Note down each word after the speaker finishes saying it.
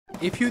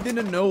If you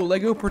didn't know,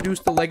 LEGO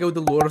produced the LEGO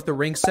The Lord of the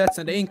Rings sets,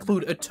 and they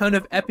include a ton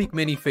of epic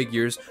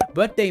minifigures,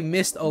 but they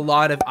missed a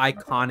lot of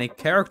iconic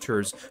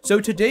characters. So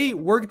today,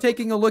 we're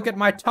taking a look at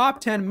my top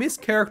 10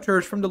 missed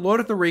characters from The Lord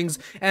of the Rings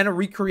and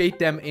recreate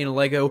them in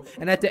LEGO.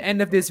 And at the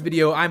end of this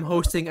video, I'm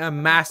hosting a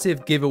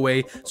massive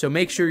giveaway, so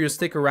make sure you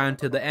stick around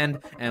to the end,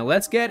 and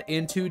let's get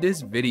into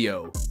this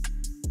video.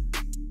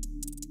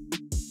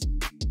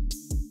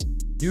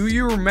 Do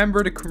you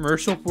remember the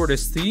commercial for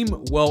this theme?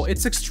 Well,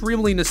 it's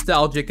extremely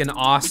nostalgic and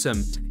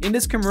awesome. In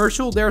this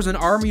commercial, there's an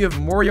army of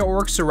Moria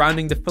orcs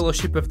surrounding the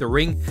Fellowship of the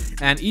Ring,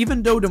 and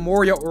even though the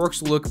Moria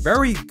orcs look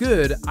very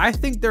good, I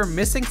think they're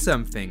missing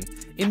something.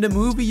 In the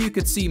movie, you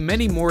could see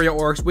many Moria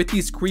orcs with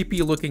these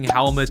creepy looking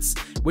helmets,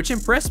 which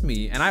impressed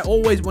me, and I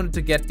always wanted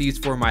to get these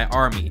for my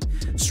army.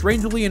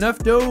 Strangely enough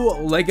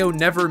though, LEGO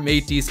never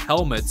made these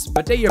helmets,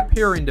 but they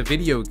appear in the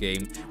video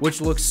game,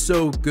 which looks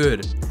so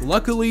good.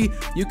 Luckily,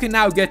 you can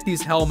now get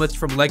these helmets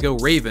from LEGO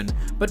Raven,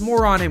 but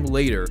more on him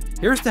later.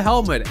 Here's the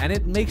helmet, and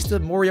it makes the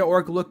Moria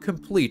orc look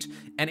complete,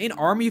 and in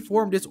army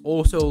form this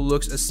also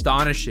looks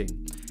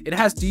astonishing. It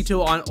has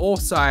detail on all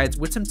sides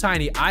with some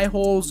tiny eye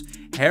holes,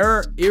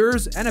 hair,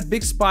 ears, and a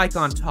big spike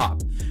on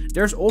top.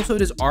 There's also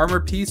this armor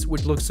piece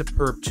which looks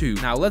superb too.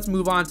 Now let's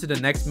move on to the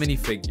next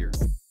minifigure.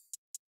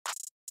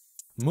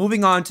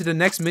 Moving on to the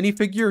next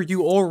minifigure,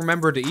 you all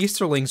remember the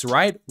Easterlings,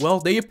 right? Well,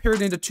 they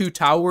appeared in the Two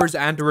Towers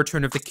and the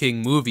Return of the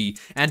King movie,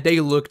 and they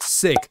looked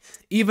sick.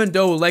 Even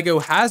though LEGO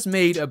has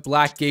made a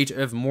Black Gate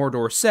of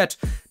Mordor set,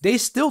 they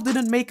still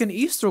didn't make an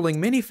Easterling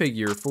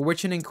minifigure, for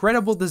which an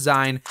incredible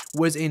design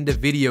was in the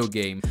video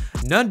game.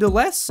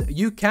 Nonetheless,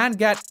 you can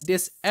get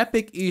this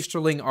epic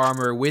Easterling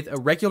armor with a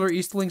regular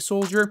Easterling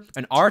soldier,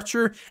 an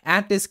archer,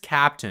 and this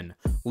captain.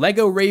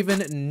 LEGO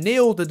Raven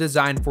nailed the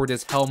design for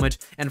this helmet,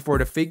 and for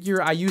the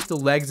figure, I used the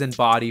legs and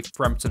body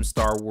from some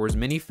Star Wars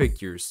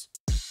minifigures.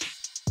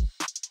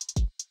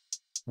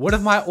 One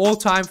of my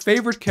all-time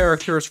favorite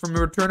characters from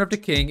Return of the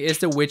King is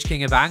the Witch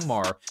King of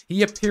Angmar.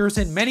 He appears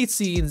in many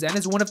scenes and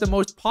is one of the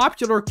most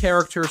popular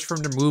characters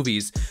from the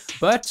movies,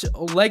 but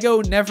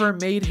LEGO never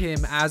made him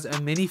as a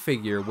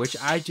minifigure, which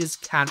I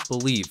just can't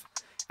believe.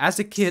 As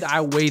a kid,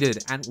 I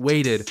waited and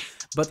waited,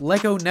 but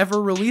LEGO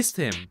never released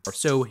him.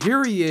 So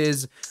here he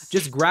is.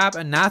 Just grab a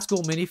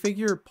Nazgul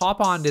minifigure,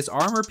 pop on this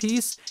armor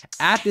piece,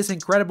 add this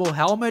incredible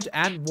helmet,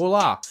 and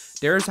voila!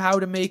 There's how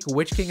to make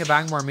Witch King of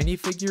Angmar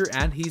minifigure,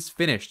 and he's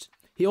finished.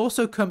 He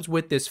also comes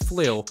with this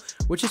flail,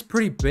 which is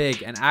pretty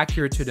big and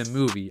accurate to the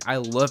movie. I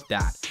love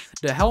that.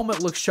 The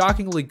helmet looks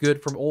shockingly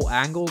good from all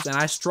angles, and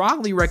I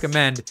strongly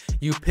recommend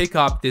you pick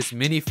up this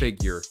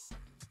minifigure.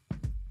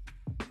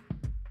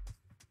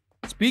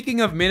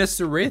 Speaking of Minas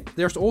Tirith,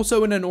 there's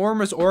also an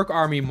enormous orc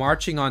army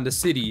marching on the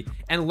city,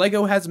 and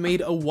LEGO has made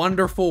a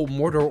wonderful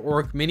Mordor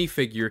orc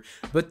minifigure,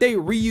 but they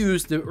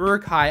reused the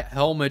Uruk-hai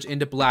helmet in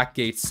the Black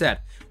Gate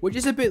set, which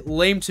is a bit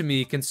lame to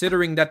me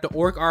considering that the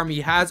orc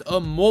army has a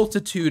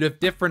multitude of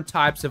different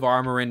types of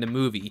armor in the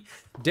movie.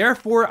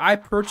 Therefore, I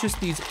purchased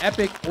these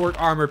epic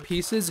orc armor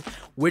pieces,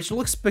 which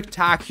look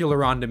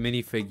spectacular on the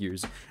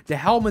minifigures. The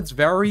helmets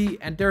vary,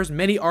 and there's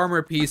many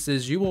armor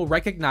pieces you will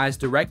recognize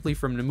directly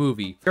from the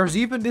movie. There's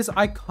even this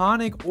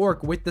iconic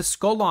orc with the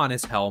skull on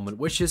his helmet,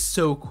 which is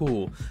so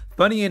cool.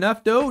 Funny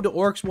enough though, the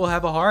orcs will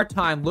have a hard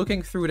time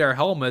looking through their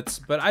helmets,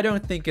 but I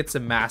don't think it's a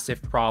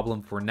massive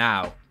problem for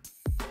now.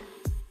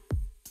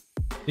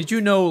 Did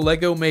you know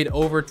LEGO made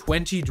over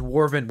 20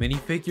 dwarven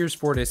minifigures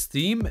for this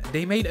theme?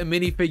 They made a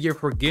minifigure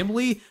for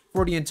Gimli,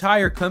 for the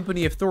entire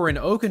company of Thorin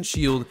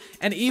Oakenshield,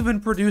 and even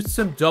produced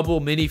some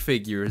double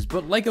minifigures,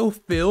 but LEGO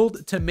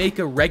failed to make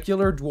a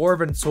regular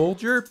dwarven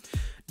soldier?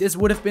 This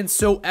would have been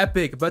so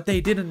epic, but they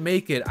didn't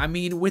make it. I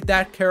mean, with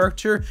that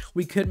character,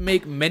 we could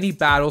make many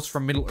battles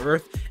from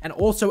Middle-earth and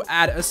also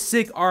add a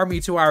sick army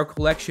to our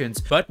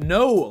collections. But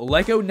no,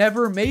 LEGO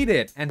never made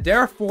it, and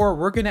therefore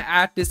we're gonna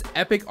add this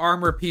epic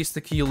armor piece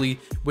to Keely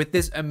with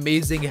this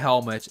amazing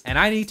helmet. And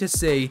I need to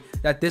say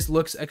that this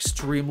looks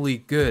extremely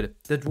good.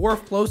 The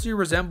dwarf closely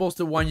resembles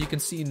the one you can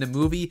see in the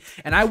movie,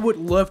 and I would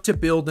love to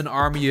build an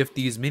army of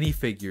these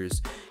minifigures.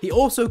 He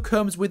also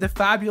comes with a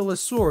fabulous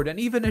sword and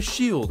even a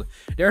shield.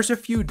 There's a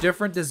few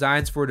different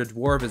designs for the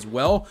dwarf as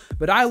well,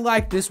 but I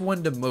like this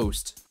one the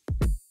most.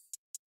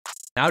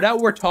 Now that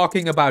we're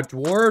talking about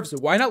dwarves,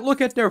 why not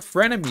look at their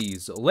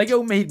frenemies?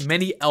 LEGO made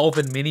many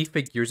elven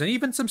minifigures and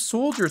even some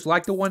soldiers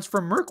like the ones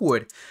from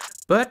Mirkwood,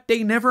 but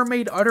they never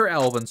made other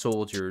elven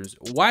soldiers.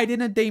 Why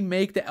didn't they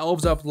make the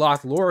elves of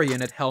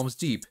Lothlorien at Helm's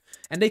Deep?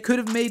 And they could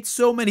have made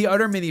so many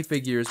other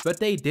minifigures, but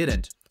they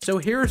didn't. So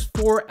here's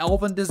 4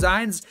 elven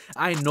designs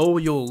I know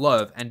you'll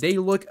love, and they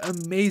look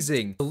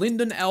amazing. The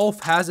Linden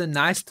elf has a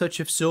nice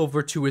touch of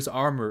silver to his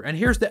armor, and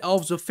here's the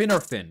elves of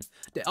Finarfin.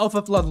 The elf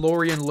of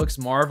Lothlorien looks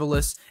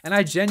marvelous, and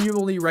I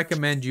genuinely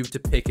recommend you to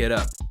pick it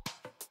up.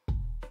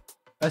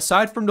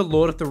 Aside from The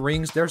Lord of the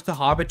Rings, there's the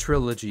Hobbit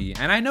trilogy,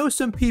 and I know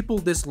some people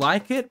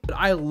dislike it, but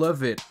I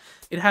love it.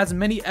 It has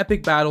many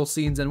epic battle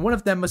scenes, and one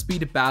of them must be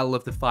the Battle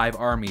of the Five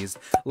Armies.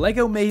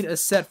 LEGO made a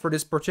set for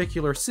this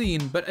particular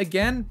scene, but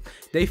again,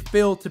 they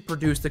failed to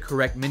produce the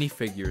correct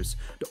minifigures.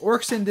 The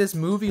orcs in this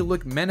movie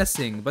look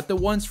menacing, but the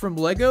ones from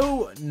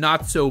LEGO,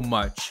 not so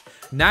much.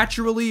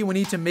 Naturally, we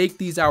need to make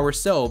these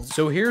ourselves,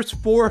 so here's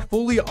 4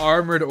 fully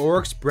armored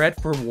orcs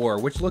bred for war,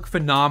 which look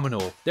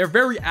phenomenal. They're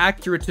very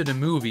accurate to the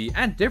movie,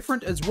 and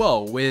different as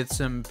well, with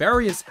some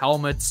various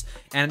helmets,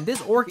 and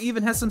this orc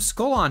even has some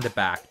skull on the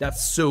back.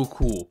 That's so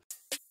cool.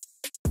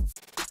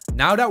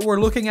 Now that we're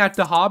looking at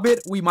The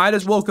Hobbit, we might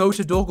as well go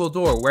to Dol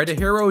Guldur, where the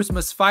heroes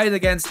must fight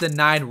against the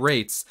 9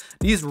 wraiths.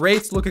 These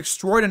wraiths look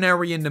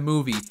extraordinary in the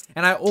movie,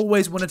 and I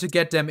always wanted to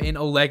get them in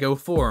a LEGO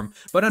form,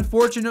 but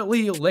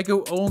unfortunately,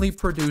 LEGO only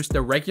produced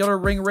the regular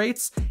ring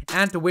wraiths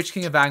and the Witch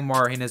King of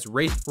Angmar in his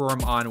wraith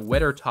form on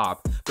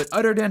Weathertop, but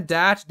other than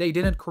that, they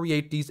didn't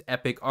create these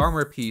epic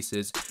armor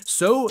pieces.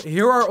 So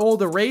here are all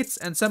the wraiths,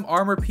 and some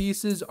armor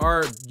pieces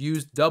are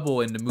used double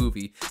in the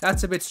movie.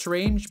 That's a bit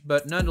strange,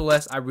 but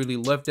nonetheless, I really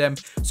love them.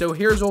 So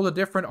here's all the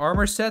different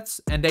armor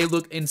sets, and they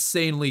look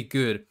insanely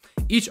good.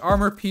 Each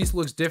armor piece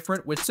looks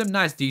different, with some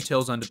nice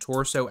details on the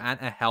torso and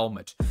a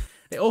helmet.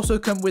 They also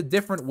come with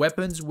different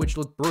weapons, which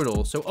look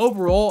brutal. So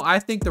overall, I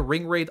think the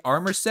Ring Wraith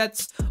armor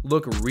sets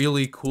look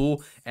really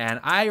cool, and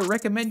I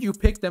recommend you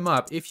pick them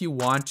up if you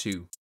want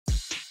to.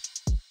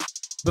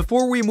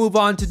 Before we move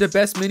on to the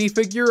best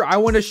minifigure, I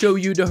want to show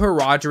you the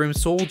Haradrim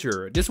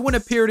Soldier. This one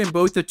appeared in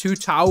both the Two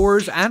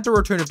Towers and the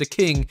Return of the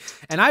King,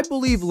 and I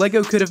believe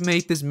LEGO could have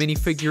made this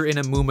minifigure in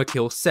a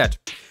Mumakil set.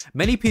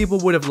 Many people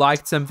would have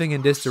liked something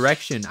in this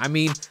direction. I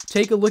mean,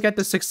 take a look at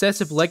the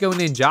success of LEGO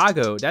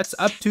Ninjago, that's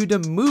up to the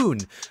moon.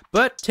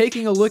 But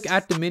taking a look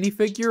at the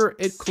minifigure,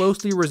 it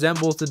closely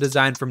resembles the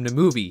design from the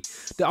movie.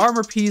 The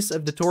armor piece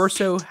of the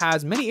torso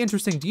has many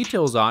interesting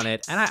details on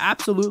it, and I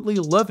absolutely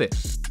love it.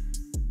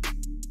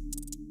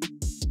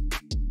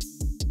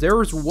 There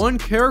is one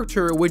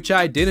character which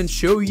I didn't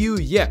show you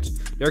yet.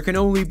 There can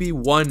only be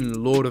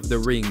one Lord of the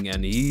Ring,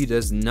 and he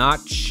does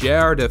not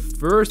share the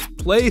first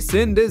place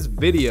in this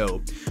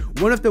video.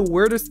 One of the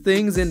weirdest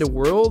things in the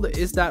world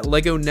is that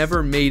LEGO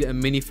never made a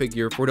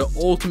minifigure for the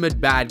ultimate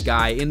bad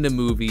guy in the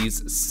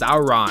movies,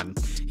 Sauron.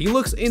 He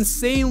looks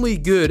insanely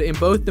good in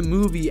both the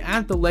movie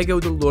and the LEGO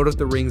The Lord of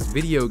the Rings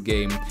video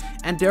game,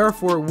 and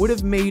therefore would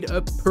have made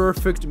a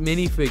perfect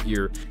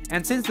minifigure.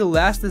 And since the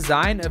last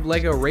design of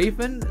LEGO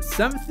Raven,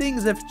 some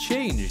things have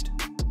changed.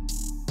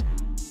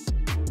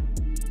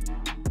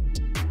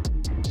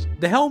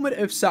 The helmet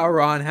of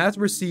Sauron has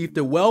received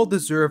a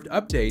well-deserved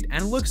update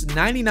and looks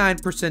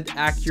 99%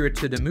 accurate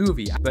to the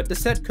movie, but the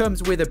set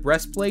comes with a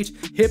breastplate,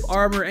 hip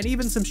armor, and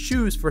even some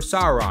shoes for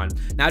Sauron.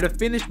 Now the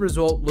finished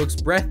result looks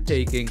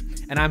breathtaking,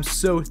 and I'm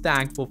so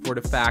thankful for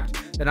the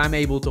fact that I'm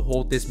able to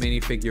hold this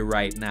minifigure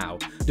right now.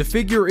 The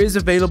figure is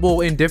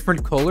available in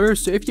different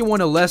colors, so if you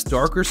want a less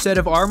darker set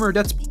of armor,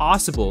 that's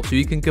possible, so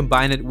you can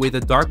combine it with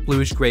a dark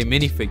bluish gray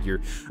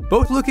minifigure.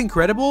 Both look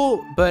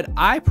incredible, but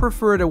I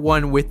prefer the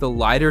one with the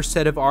lighter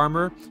set of armor.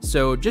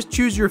 So just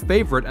choose your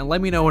favorite and let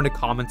me know in the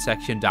comment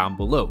section down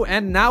below.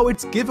 And now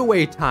it's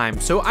giveaway time,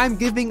 so I'm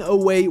giving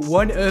away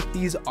one of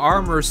these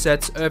armor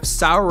sets of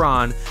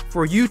Sauron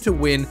for you to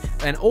win,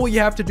 and all you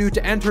have to do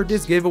to enter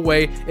this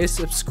giveaway is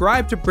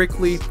subscribe to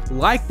Brickley,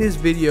 like this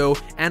video,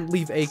 and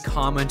leave a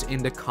comment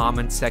in the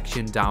comment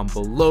section down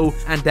below,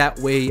 and that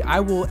way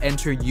I will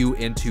enter you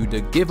into the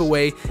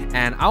giveaway,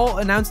 and I'll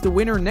announce the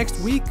winner next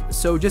week,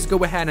 so just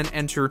go ahead and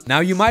enter.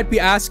 Now you might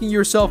be asking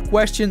yourself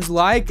questions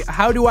like,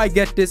 how do I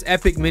get this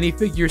epic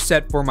minifigure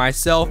set for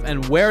myself,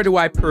 and where do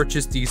I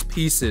purchase these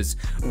pieces?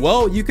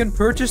 Well, you can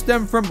purchase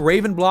them from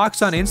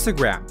Ravenblocks on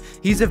Instagram.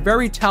 He's a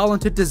very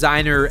talented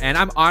designer, and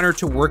I'm honored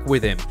to work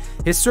with him.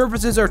 His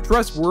services are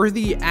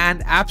trustworthy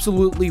and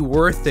absolutely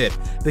worth it,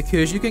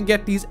 because you can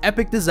get these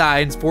epic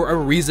designs for a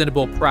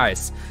reasonable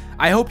price.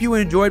 I hope you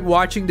enjoyed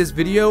watching this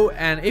video,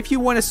 and if you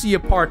want to see a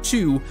part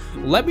 2,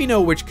 let me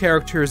know which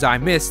characters I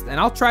missed, and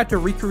I'll try to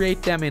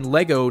recreate them in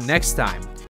LEGO next time.